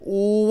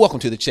Welcome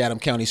to the Chatham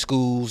County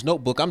Schools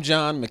Notebook. I'm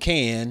John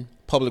McCann,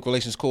 Public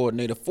Relations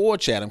Coordinator for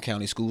Chatham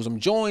County Schools. I'm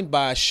joined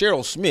by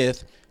Cheryl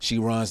Smith. She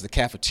runs the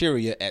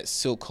cafeteria at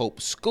Silk Hope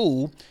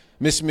School.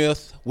 Ms.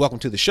 Smith, welcome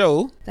to the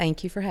show.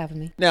 Thank you for having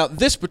me. Now,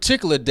 this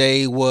particular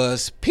day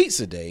was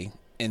pizza day,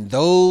 and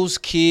those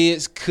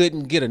kids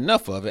couldn't get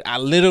enough of it. I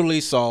literally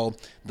saw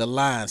the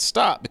line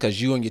stop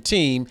because you and your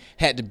team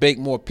had to bake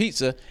more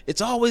pizza.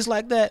 It's always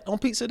like that on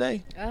pizza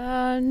day?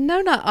 No,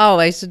 not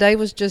always. Today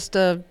was just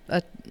a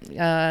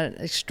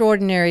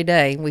extraordinary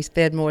day. We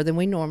fed more than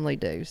we normally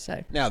do.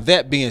 So now,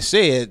 that being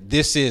said,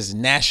 this is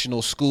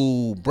National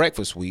School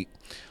Breakfast Week.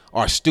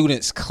 Are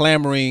students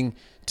clamoring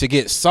to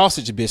get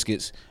sausage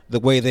biscuits the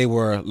way they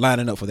were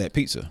lining up for that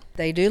pizza?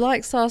 They do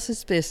like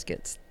sausage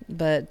biscuits,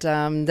 but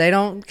they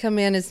don't come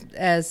in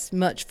as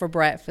much for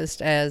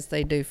breakfast as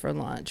they do for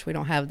lunch. We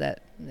don't have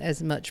that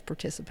as much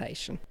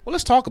participation. Well,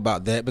 let's talk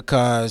about that,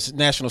 because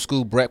National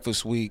School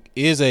Breakfast Week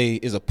is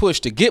a push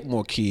to get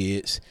more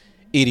kids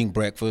eating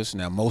breakfast.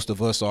 Now, most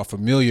of us are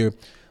familiar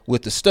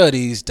with the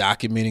studies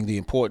documenting the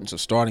importance of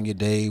starting your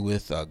day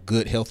with a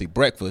good, healthy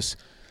breakfast.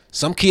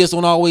 Some kids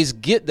don't always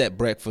get that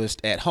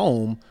breakfast at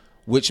home,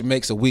 which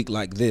makes a week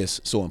like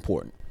this so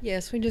important.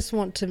 Yes, we just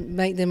want to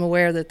make them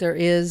aware that there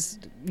is,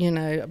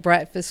 a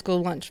breakfast,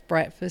 school lunch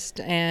breakfast,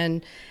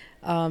 and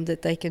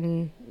that they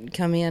can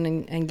come in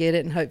and get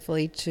it, and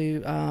hopefully to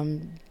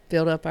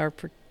build up our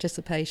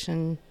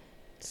participation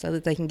so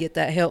that they can get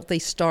that healthy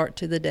start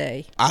to the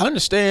day. I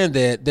understand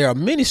that there are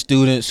many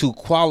students who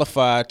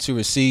qualify to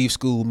receive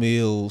school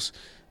meals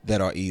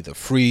that are either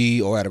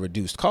free or at a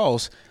reduced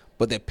cost,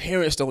 but their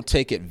parents don't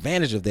take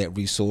advantage of that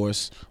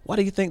resource. Why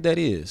do you think that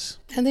is?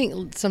 I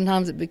think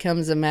sometimes it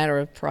becomes a matter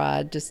of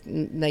pride, just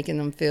making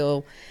them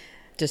feel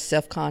just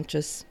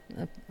self-conscious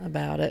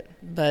about it.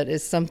 But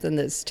it's something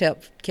that's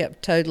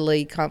kept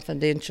totally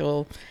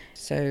confidential.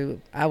 So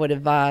I would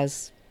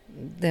advise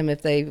them,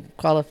 if they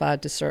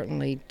qualified, to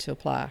certainly to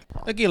apply.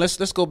 Again,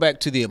 let's go back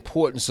to the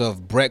importance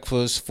of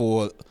breakfast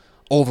for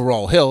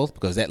overall health,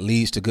 because that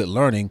leads to good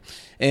learning.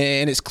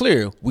 And it's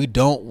clear we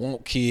don't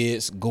want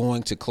kids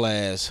going to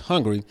class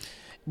hungry.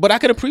 But I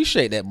can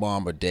appreciate that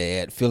mom or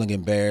dad feeling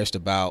embarrassed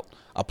about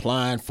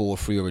applying for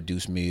free or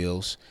reduced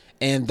meals.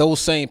 And those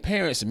same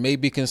parents may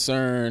be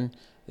concerned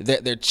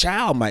that their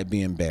child might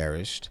be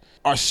embarrassed.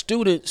 Are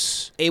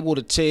students able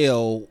to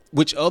tell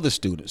which other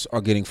students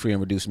are getting free and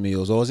reduced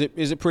meals, or is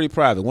it pretty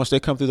private? Once they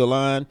come through the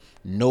line,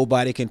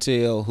 nobody can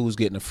tell who's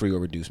getting a free or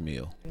reduced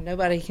meal?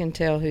 Nobody can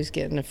tell who's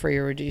getting a free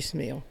or reduced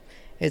meal.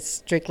 It's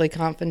strictly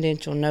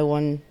confidential. No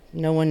one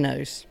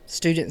knows.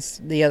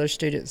 The other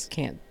students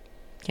can't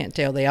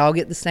tell. They all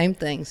get the same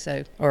thing,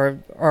 or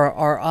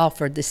are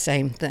offered the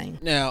same thing.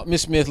 Now,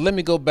 Ms. Smith, let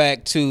me go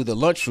back to the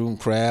lunchroom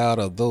crowd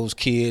of those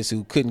kids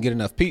who couldn't get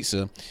enough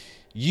pizza.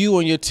 You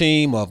and your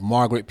team of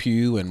Margaret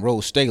Pugh and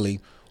Rose Staley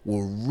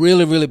were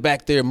really, really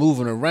back there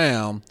moving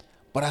around,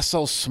 but I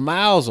saw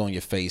smiles on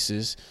your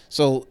faces.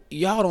 So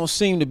y'all don't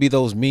seem to be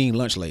those mean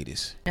lunch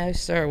ladies. No,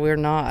 sir, we're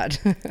not.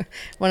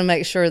 Want to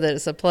make sure that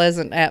it's a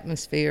pleasant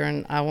atmosphere,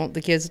 and I want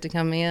the kids to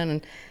come in,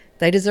 and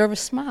they deserve a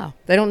smile.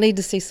 They don't need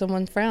to see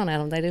someone frown at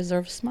them. They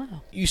deserve a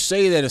smile. You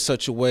say that in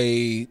such a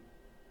way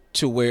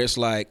to where it's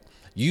like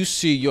you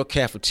see your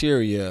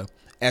cafeteria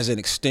as an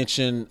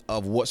extension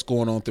of what's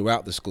going on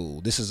throughout the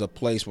school. This is a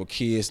place where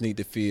kids need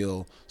to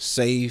feel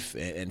safe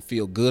and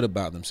feel good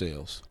about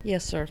themselves.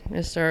 Yes, sir.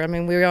 Yes, sir. I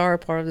mean, we are a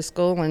part of the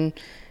school, and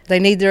they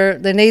need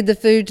the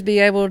food to be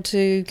able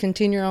to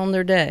continue on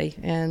their day.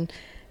 And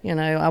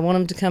I want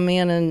them to come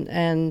in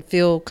and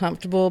feel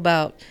comfortable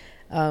about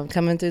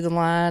coming through the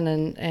line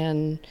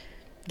and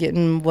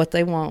getting what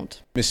they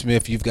want. Ms.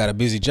 Smith, you've got a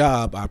busy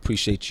job. I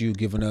appreciate you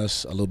giving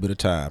us a little bit of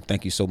time.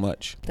 Thank you so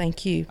much.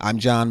 Thank you. I'm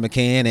John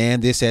McCann,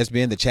 and this has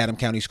been the Chatham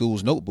County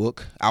Schools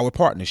Notebook, our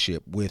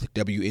partnership with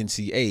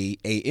WNCA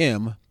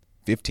AM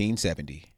 1570.